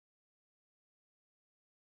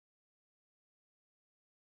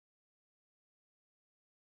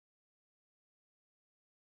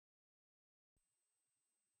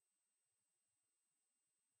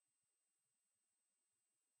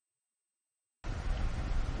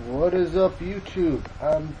What is up, YouTube?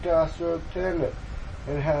 I'm Doctor Panda,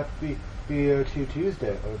 and happy BO2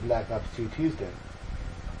 Tuesday, or Black Ops 2 Tuesday.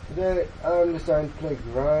 Today, I'm deciding to play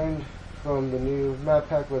Grind from the new map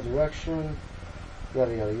pack Resurrection,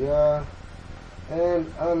 yada yada yada,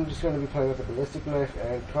 and I'm just going to be playing with a ballistic knife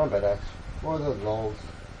and combat axe for the lulz.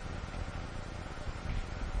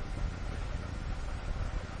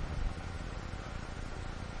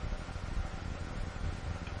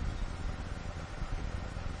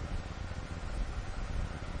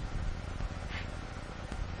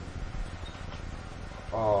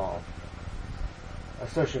 Oh, I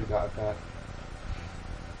still should have got that.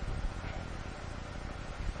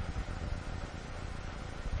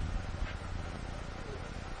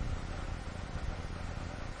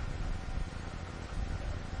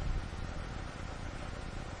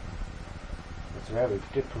 That's right, we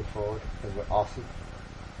did pull forward because we're awesome.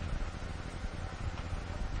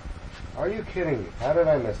 Are you kidding me? How did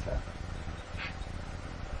I miss that?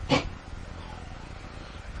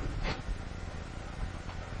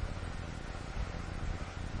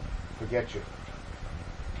 Forget you.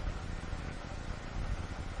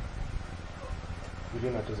 You do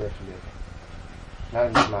not deserve to live. Not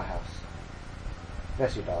in my house.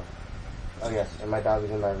 Yes, you dog. Oh yes, and my dog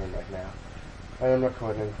is in my room right now. I am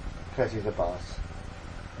recording because he's a boss.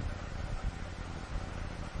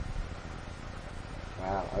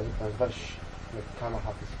 Wow, I was about to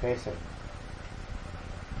tomahawk his face in.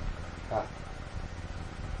 Ah.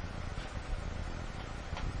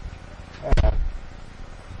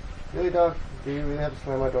 Really, dog? Do you really have to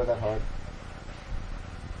slam my door that hard?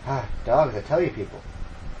 Ah, dogs, I tell you people.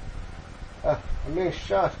 Ah, I'm being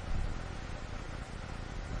shot.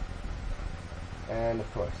 And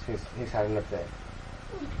of course, he's hiding up there.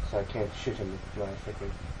 So I can't shoot him with my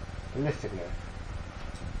freaking ballistic knife.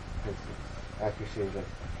 His accuracy is like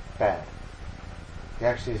bad. The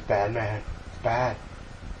accuracy is bad, man. It's bad.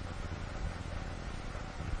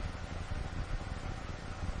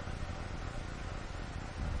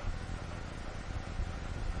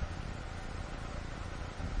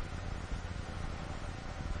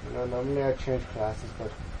 You know, normally I change classes,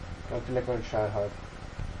 but I don't feel like going to try hard.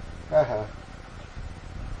 Haha.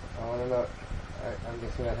 I wanna know. I'm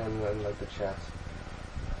guessing at him in like the chest.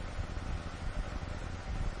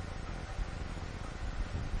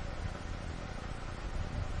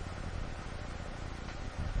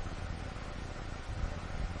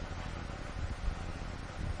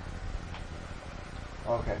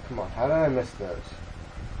 Okay, come on. How did I miss those?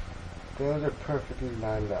 Those are perfectly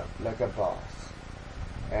lined up, like a boss.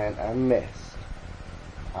 And I missed.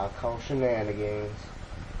 I'll call shenanigans.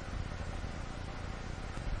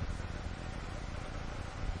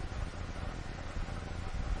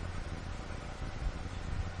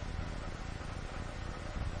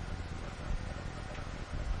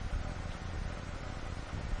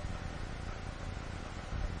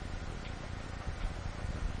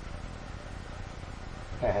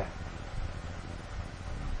 Haha.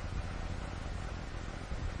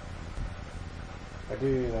 I do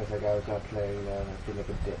realize like I was not playing now, I feel like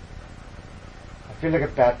a dick. I feel like a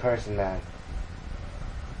bad person, man.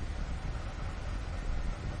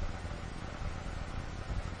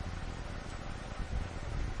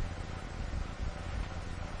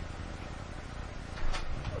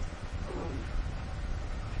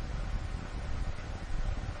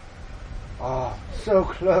 Oh, so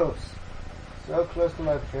close. So close to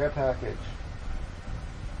my care package.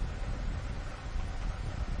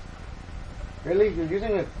 Really? You're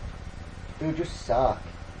using it? Dude, you suck.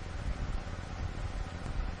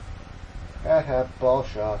 Haha, ball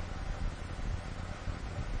shot.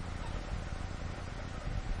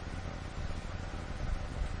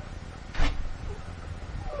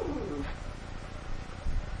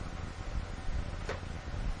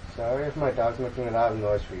 Sorry if my dog's making a lot of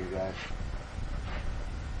noise for you guys.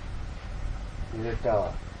 He's a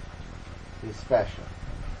dog. He's special.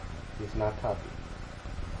 He's not puppy.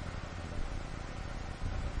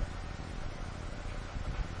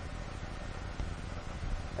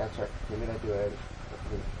 That's right. Give me that UAV.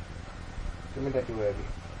 Give me that UAV.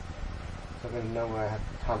 So I'm gonna know where I have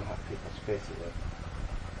to tomahawk people's faces with.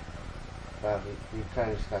 Wow, we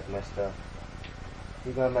kinda just got messed up.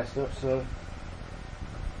 You got messed up, son?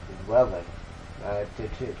 Well then. I did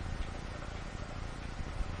too.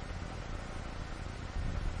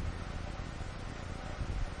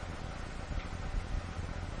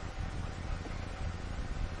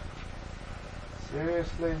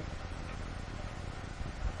 Seriously?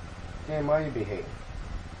 Damn, why you be hating?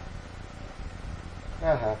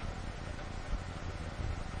 Haha.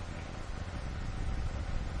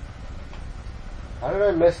 How did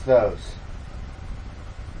I miss those?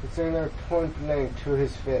 It's in there point blank to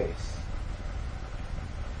his face.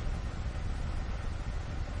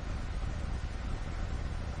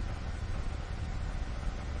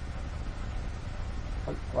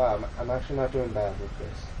 Wow, I'm actually not doing bad with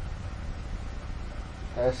this.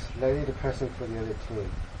 That's slightly depressing for the other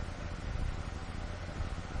team.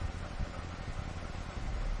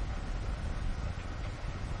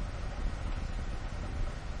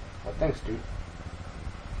 Oh, thanks, dude.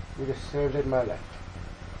 You just saved my life.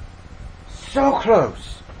 So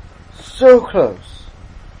close! So close!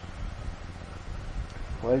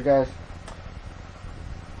 Well, guys,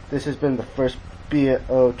 this has been the first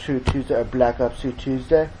BO2 Tuesday, or Black Ops 2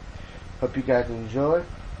 Tuesday. Hope you guys enjoy.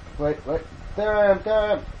 Wait, there I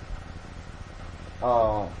am!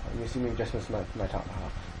 Oh, you see me just missed my top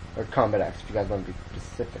half. Or combat axe, if you guys want to be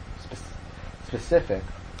specific.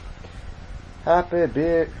 Happy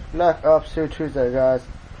big Black Ops 2 Tuesday, guys.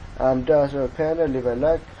 I'm tuseday Panda. Leave a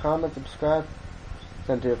like, comment, subscribe,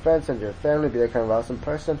 send to your friends, send to your family, be that kind of awesome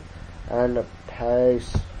person, and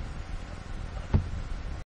peace.